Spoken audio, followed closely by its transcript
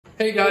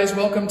Hey guys,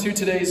 welcome to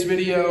today's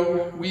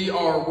video. We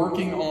are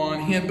working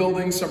on hand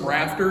building some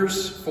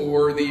rafters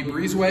for the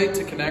breezeway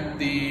to connect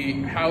the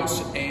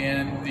house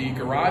and the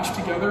garage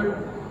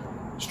together.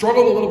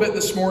 Struggled a little bit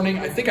this morning.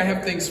 I think I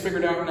have things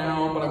figured out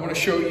now, but I want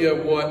to show you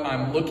what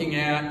I'm looking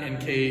at in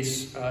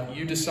case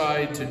you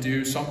decide to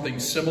do something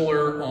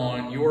similar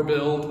on your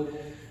build.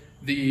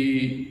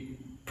 The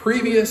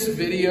previous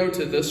video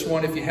to this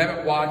one, if you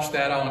haven't watched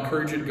that, I'll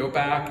encourage you to go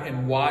back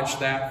and watch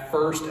that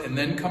first and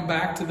then come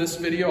back to this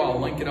video. I'll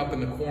link it up in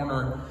the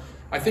corner.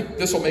 I think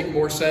this will make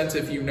more sense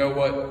if you know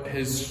what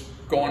has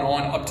gone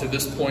on up to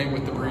this point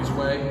with the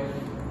breezeway.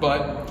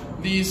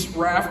 But these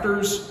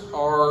rafters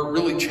are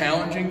really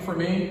challenging for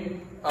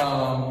me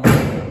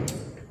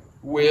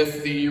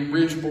with the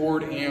ridge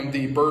board and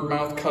the bird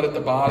mouth cut at the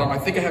bottom. I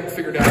think I have it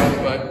figured out,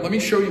 but let me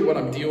show you what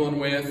I'm dealing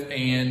with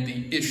and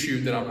the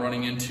issue that I'm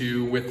running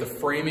into with the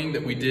framing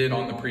that we did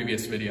on the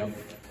previous video.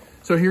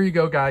 So here you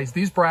go, guys.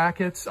 These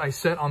brackets I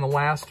set on the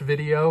last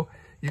video.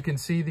 You can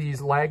see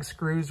these lag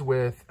screws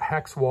with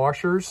hex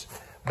washers.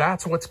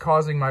 That's what's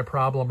causing my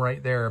problem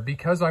right there.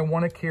 Because I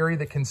want to carry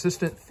the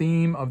consistent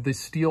theme of the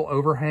steel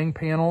overhang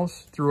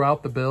panels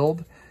throughout the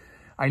build,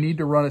 I need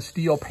to run a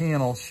steel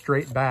panel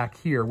straight back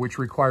here, which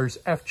requires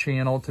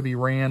F-channel to be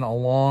ran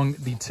along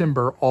the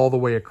timber all the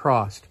way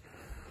across.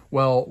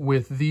 Well,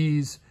 with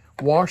these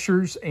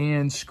washers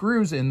and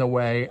screws in the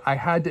way, I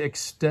had to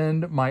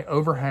extend my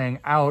overhang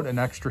out an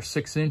extra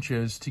 6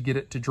 inches to get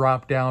it to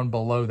drop down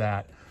below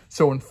that.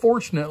 So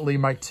unfortunately,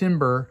 my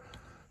timber,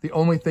 the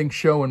only thing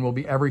showing will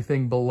be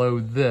everything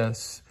below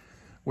this,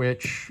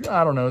 which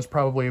I don't know, is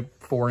probably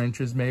 4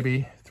 inches,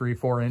 maybe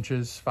 3-4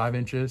 inches, 5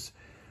 inches.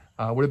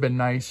 Would have been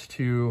nice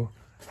to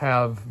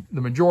have the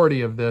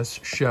majority of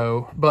this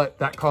show, but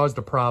that caused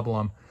a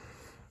problem.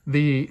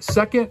 The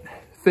second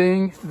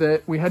thing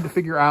that we had to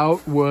figure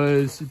out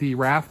was the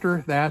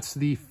rafter. That's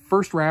the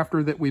first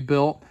rafter that we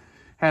built,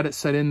 had it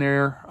set in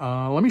there.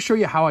 Let me show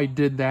you how I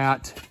did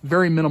that.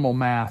 Very minimal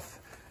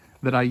math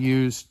that I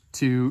used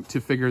to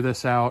figure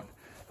this out.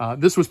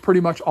 This was pretty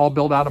much all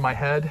built out of my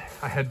head.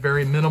 I had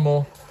very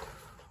minimal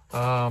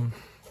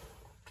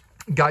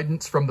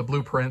guidance from the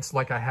blueprints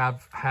like I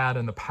have had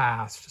in the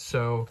past.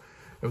 So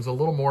it was a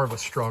little more of a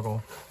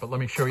struggle, but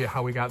let me show you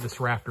how we got this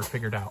rafter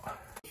figured out.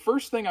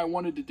 First thing I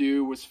wanted to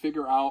do was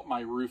figure out my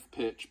roof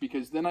pitch,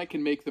 because then I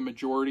can make the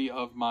majority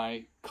of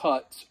my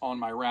cuts on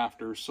my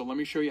rafters. So let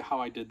me show you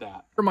how I did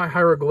that. For my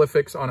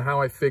hieroglyphics on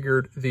how I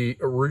figured the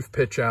roof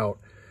pitch out,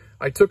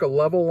 I took a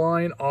level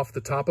line off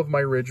the top of my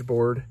ridge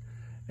board,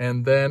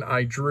 and then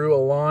I drew a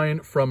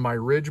line from my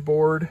ridge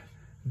board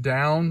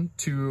down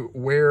to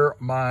where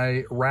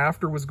my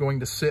rafter was going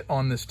to sit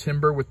on this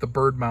timber with the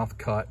bird mouth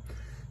cut.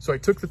 So I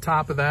took the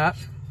top of that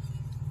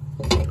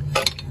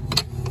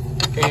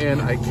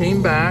and I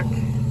came back,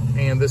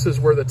 and this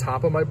is where the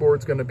top of my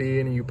board's going to be,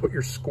 and you put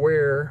your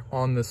square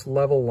on this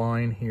level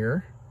line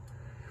here,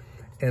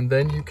 and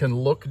then you can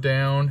look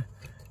down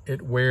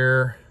at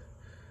where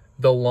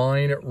the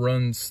line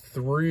runs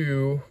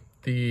through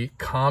the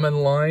common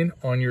line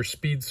on your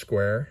speed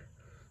square.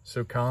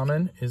 So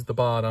common is the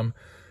bottom.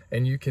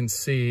 And you can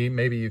see,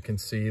 maybe you can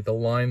see the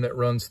line that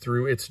runs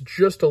through. It's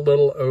just a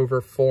little over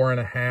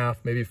 4.5,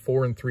 maybe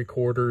 4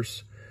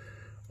 3/4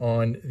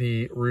 on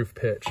the roof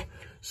pitch.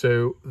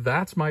 So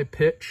that's my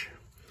pitch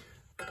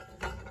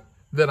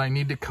that I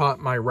need to cut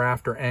my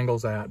rafter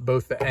angles at,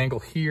 both the angle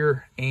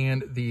here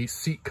and the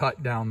seat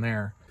cut down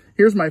there.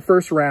 Here's my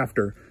first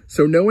rafter.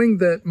 So knowing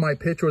that my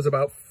pitch was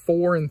about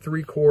 4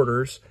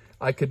 3/4,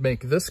 I could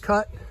make this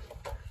cut,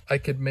 I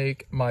could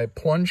make my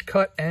plunge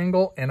cut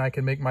angle, and I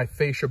could make my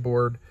fascia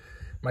board,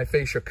 my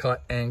fascia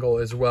cut angle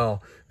as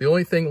well. The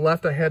only thing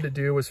left I had to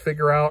do was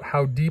figure out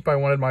how deep I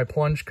wanted my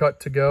plunge cut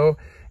to go.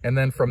 And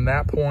then from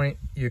that point,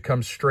 you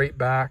come straight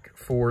back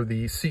for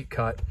the seat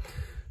cut.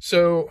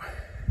 So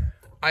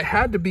I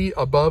had to be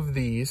above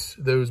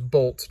those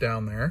bolts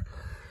down there.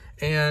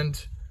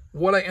 And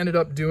what I ended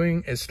up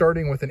doing is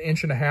starting with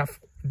 1.5 inch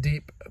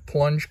deep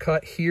plunge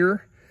cut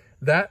here.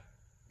 That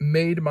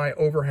made my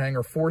overhang,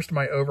 or forced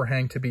my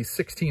overhang, to be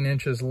 16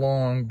 inches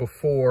long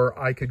before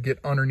I could get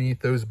underneath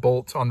those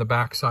bolts on the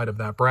back side of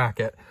that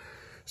bracket.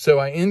 So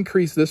I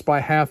increased this by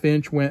 1/2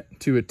 inch, went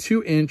to a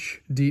 2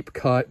 inch deep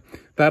cut.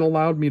 That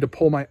allowed me to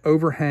pull my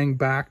overhang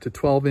back to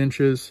 12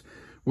 inches,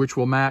 which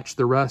will match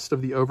the rest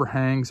of the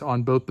overhangs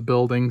on both the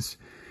buildings,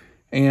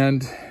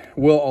 and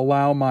will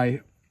allow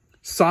my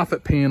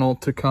soffit panel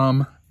to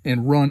come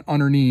and run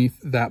underneath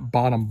that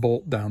bottom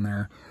bolt down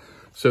there.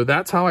 So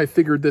that's how I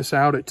figured this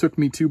out. It took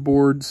me 2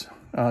 boards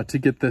to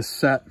get this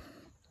set.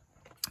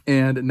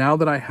 And now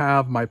that I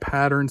have my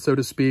pattern, so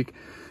to speak,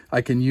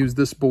 I can use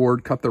this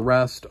board, cut the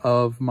rest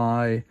of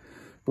my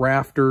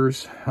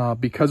rafters.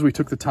 Because we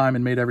took the time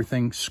and made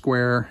everything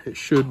square, it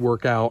should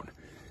work out.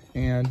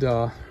 And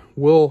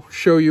we'll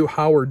show you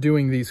how we're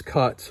doing these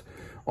cuts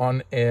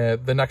on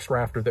the next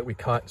rafter that we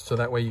cut, so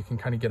that way you can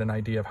kind of get an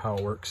idea of how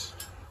it works.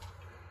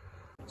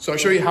 So I'll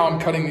show you how I'm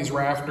cutting these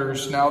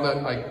rafters now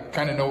that I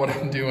kind of know what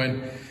I'm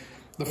doing.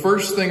 The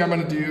first thing I'm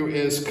gonna do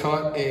is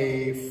cut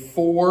a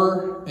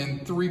 4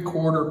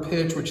 3/4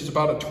 pitch, which is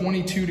about a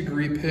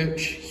 22-degree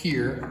pitch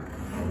here.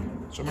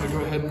 So I'm gonna go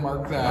ahead and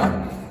mark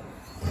that.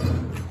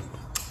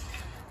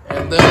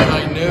 And then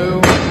I know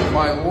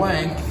my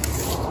length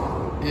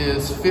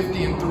is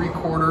 50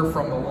 3/4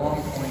 from the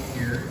long point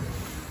here.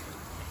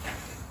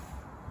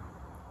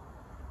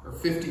 Or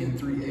 50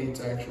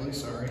 3/8 actually,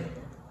 sorry.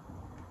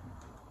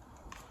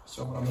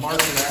 So I'm gonna mark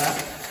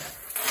that.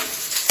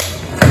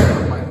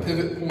 My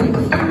pivot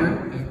point here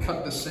and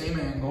cut the same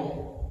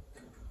angle.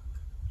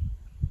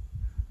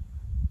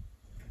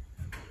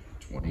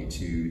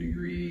 22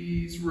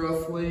 degrees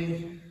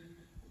roughly.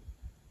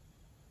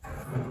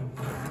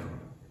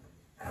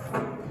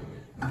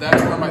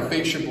 That's where my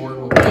fascia board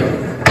will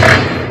be.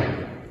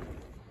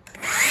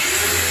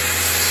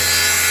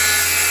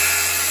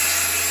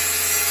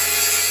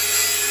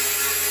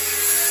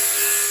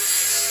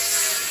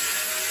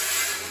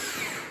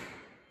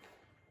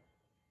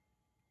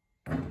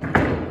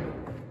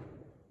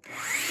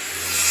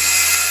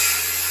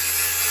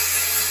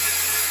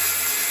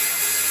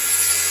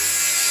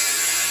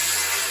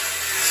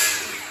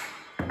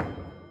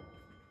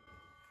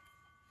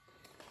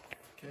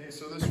 Okay,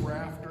 so this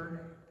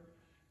rafter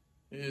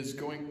is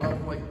going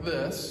up like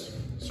this,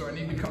 so I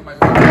need to cut my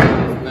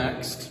bird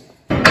next.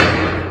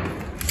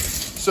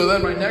 So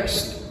then my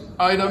next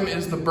item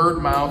is the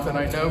bird mouth, and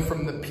I know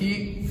from the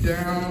peak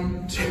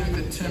down to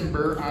the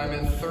timber, I'm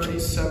at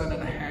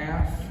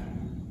 37.5.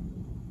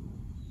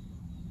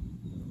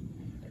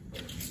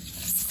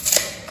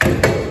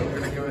 I'm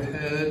gonna go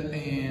ahead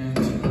and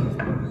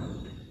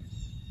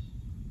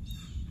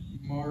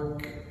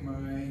mark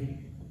my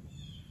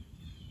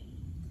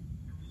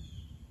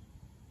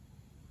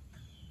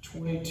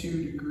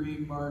 22-degree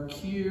mark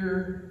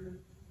here.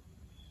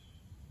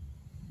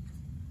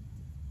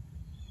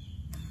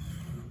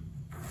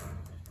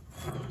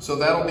 So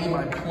that'll be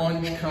my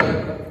plunge cut,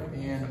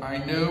 and I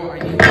know I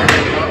need to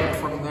go up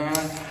from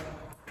that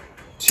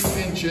 2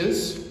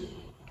 inches,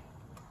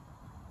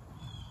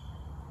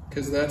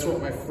 because that's what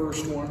my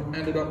first one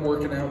ended up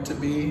working out to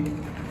be.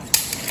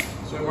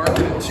 So I mark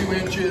it at 2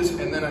 inches,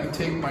 and then I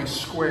take my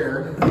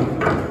square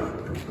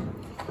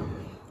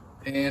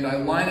and I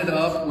line it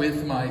up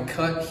with my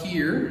cut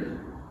here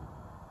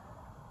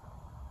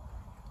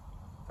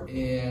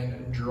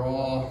and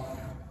draw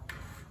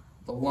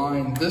the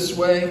line this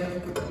way.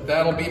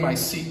 That'll be my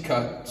seat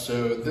cut.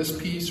 So this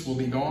piece will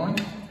be gone.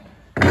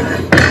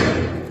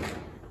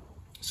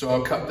 So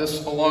I'll cut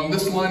this along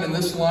this line,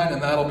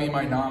 and that'll be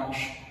my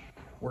notch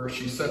where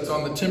she sets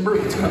on the timber.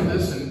 Let's cut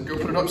this and go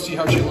put it up, see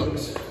how she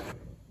looks.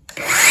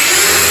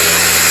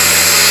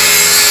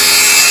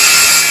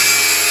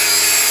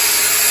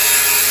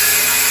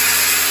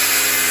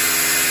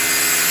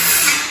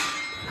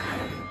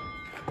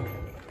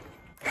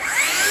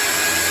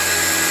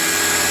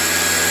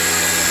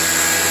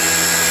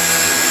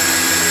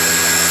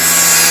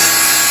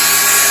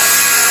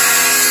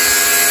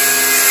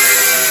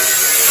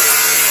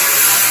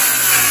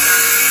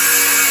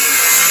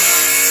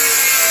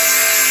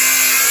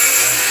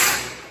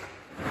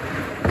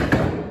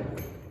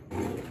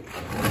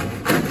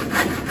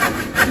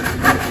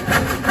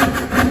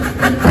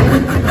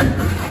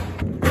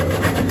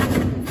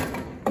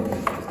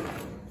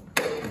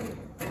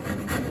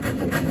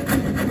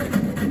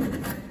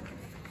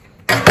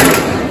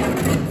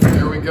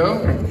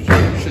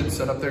 Should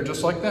set up there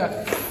just like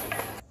that.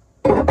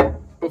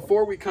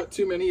 Before we cut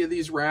too many of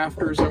these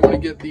rafters, I want to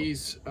get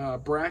these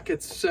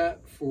brackets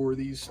set for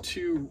these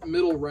 2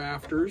 middle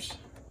rafters.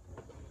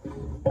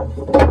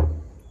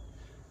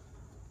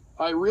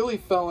 I really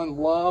fell in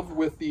love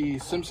with the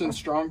Simpson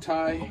Strong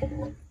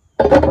Tie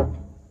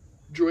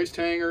joist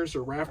hangers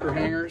or rafter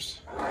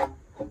hangers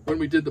when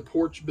we did the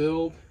porch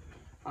build.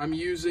 I'm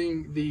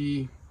using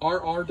the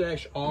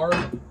RR-R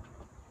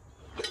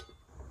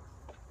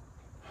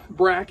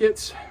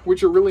brackets,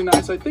 which are really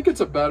nice. I think it's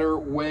a better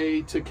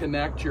way to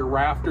connect your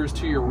rafters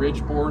to your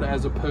ridge board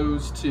as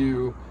opposed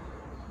to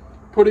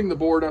putting the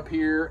board up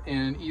here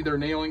and either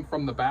nailing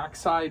from the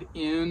backside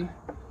in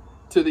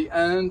to the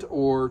end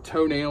or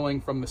toe nailing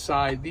from the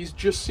side. These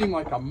just seem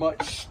like a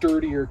much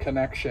sturdier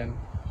connection.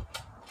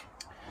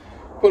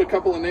 Put a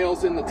couple of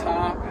nails in the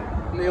top,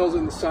 nails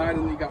in the side,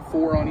 and you got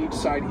 4 on each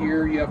side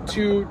here. You have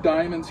 2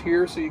 diamonds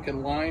here so you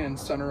can line and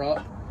center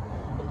up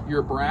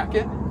your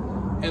bracket.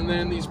 And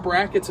then these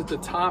brackets at the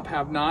top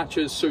have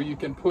notches so you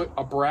can put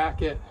a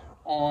bracket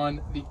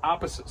on the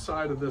opposite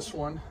side of this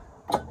one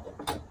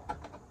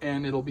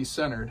and it'll be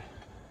centered.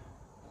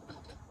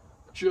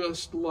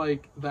 Just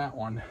like that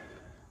one.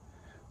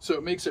 So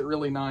it makes it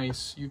really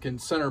nice. You can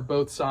center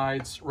both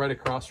sides right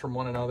across from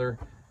one another,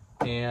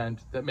 and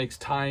that makes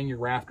tying your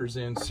rafters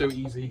in so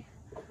easy.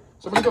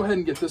 So I'm gonna go ahead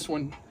and get this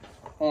one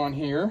on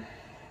here.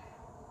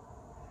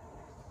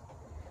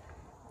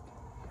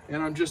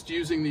 And I'm just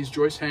using these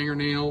joist hanger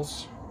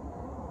nails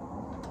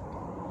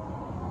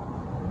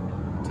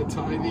to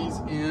tie these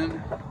in.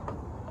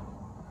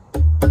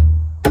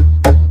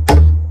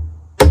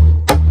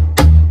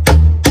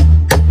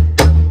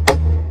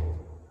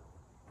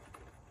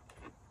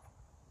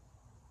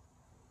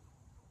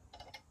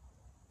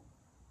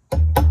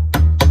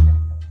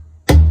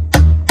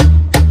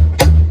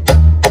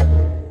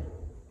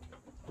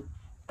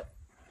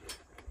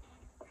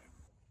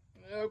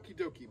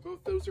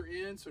 both those are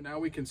in, so now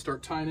we can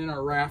start tying in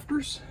our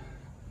rafters.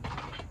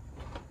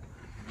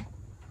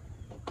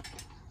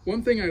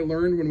 One thing I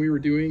learned when we were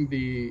doing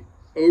the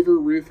over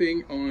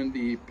roofing on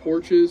the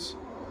porches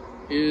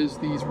is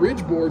these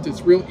ridge boards,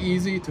 it's real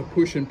easy to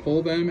push and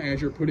pull them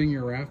as you're putting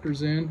your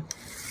rafters in.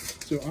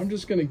 So I'm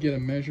just going to get a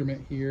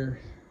measurement here.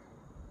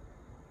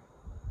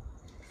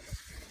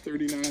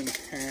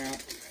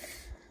 39.5.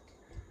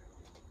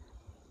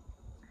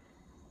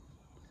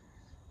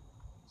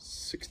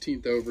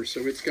 16th over, so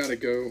it's got to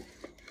go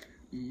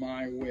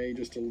my way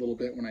just a little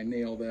bit when I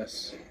nail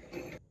this.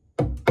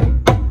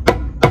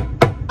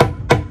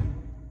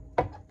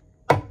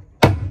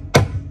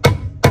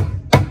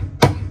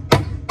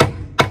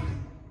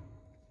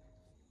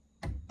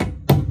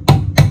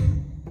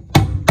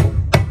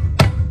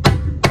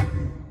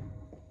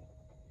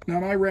 Now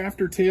my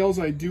Rafter Tails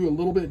I do a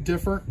little bit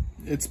different.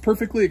 It's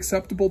perfectly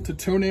acceptable to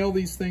toenail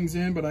these things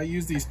in, but I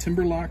use these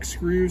timberlok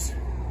screws.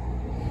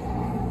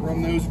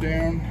 Run those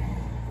down.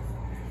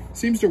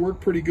 Seems to work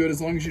pretty good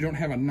as long as you don't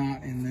have a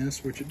knot in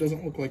this, which it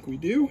doesn't look like we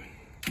do.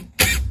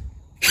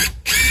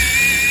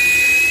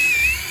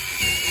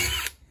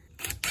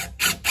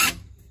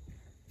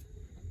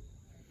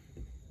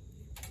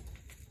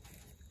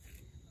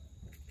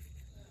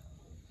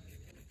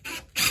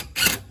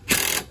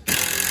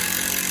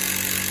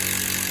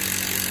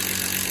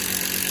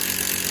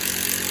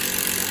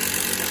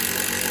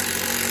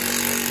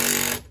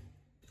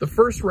 The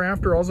first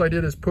rafter, all I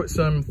did is put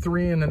some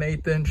 3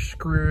 1/8 inch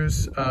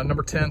screws,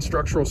 number 10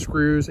 structural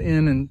screws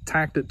in and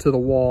tacked it to the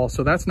wall.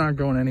 So that's not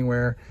going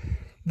anywhere.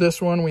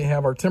 This one, we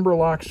have our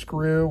timberlok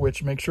screw,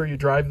 which make sure you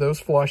drive those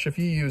flush if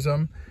you use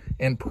them,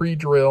 and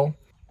pre-drill.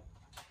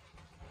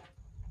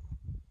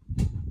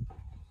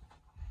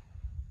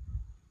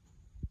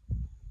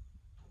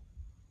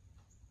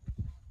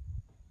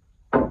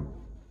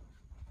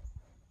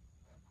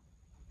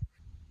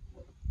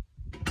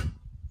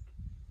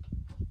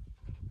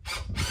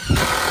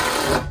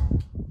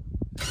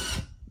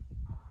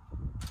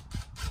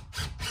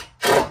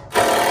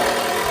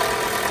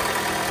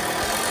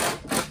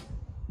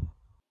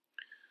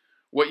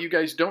 What you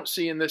guys don't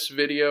see in this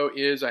video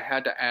is I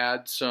had to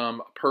add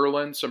some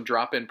purlins, some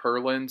drop-in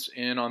purlins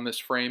in on this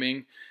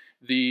framing.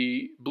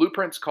 The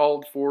blueprints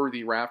called for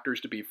the rafters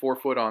to be 4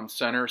 foot on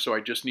center, so I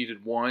just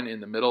needed one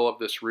in the middle of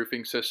this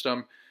roofing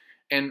system.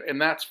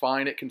 And that's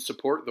fine, it can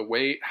support the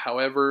weight.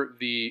 However,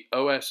 the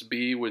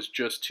OSB was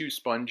just too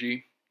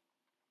spongy.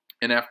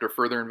 And after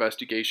further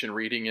investigation,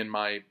 reading in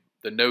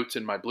the notes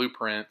in my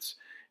blueprints,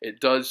 it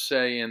does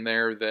say in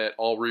there that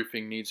all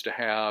roofing needs to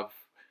have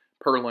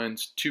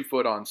purlins 2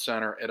 foot on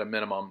center at a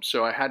minimum.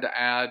 So I had to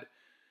add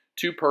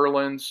 2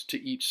 purlins to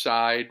each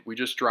side. We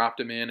just dropped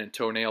them in and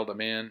toe-nailed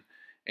them in,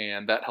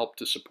 and that helped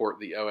to support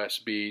the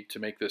OSB to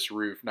make this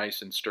roof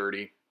nice and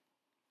sturdy.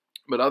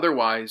 But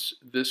otherwise,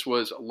 this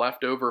was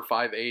leftover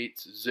 5/8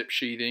 zip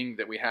sheathing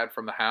that we had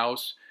from the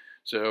house.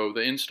 So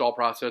the install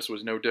process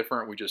was no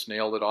different. We just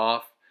nailed it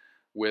off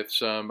with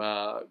some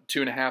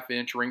 2.5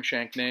 inch ring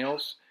shank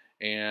nails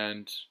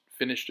and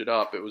finished it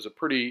up. It was a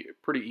pretty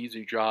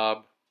easy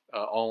job.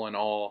 All in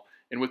all,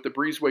 and with the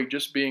breezeway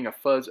just being a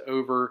fuzz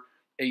over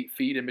 8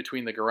 feet in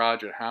between the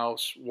garage and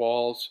house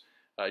walls,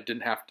 I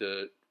didn't have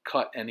to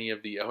cut any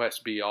of the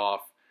OSB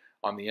off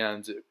on the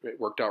ends. It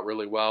worked out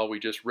really well. We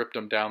just ripped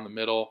them down the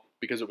middle.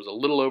 Because it was a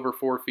little over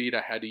 4 feet,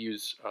 I had to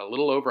use a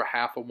little over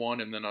half of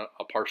one and then a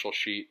partial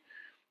sheet,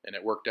 and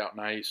it worked out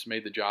nice.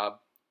 Made the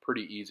job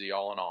pretty easy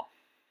all in all.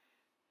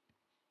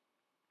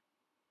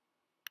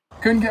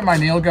 Couldn't get my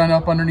nail gun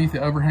up underneath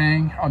the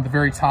overhang on the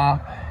very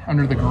top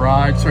under the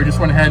garage, so I just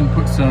went ahead and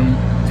put some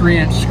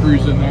 3-inch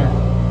screws in there.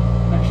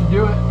 That should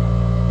do it.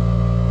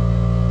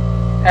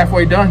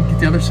 Halfway done. Get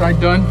the other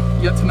side done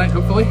yet tonight,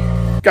 hopefully.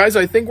 Guys,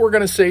 I think we're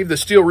going to save the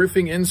steel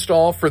roofing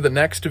install for the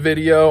next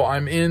video.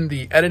 I'm in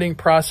the editing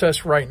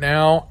process right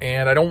now,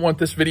 and I don't want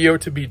this video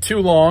to be too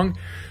long.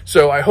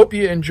 So I hope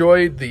you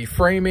enjoyed the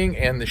framing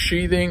and the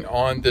sheathing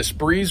on this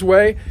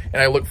breezeway,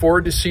 and I look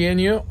forward to seeing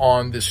you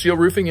on the steel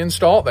roofing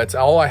install. That's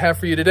all I have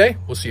for you today.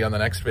 We'll see you on the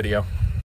next video.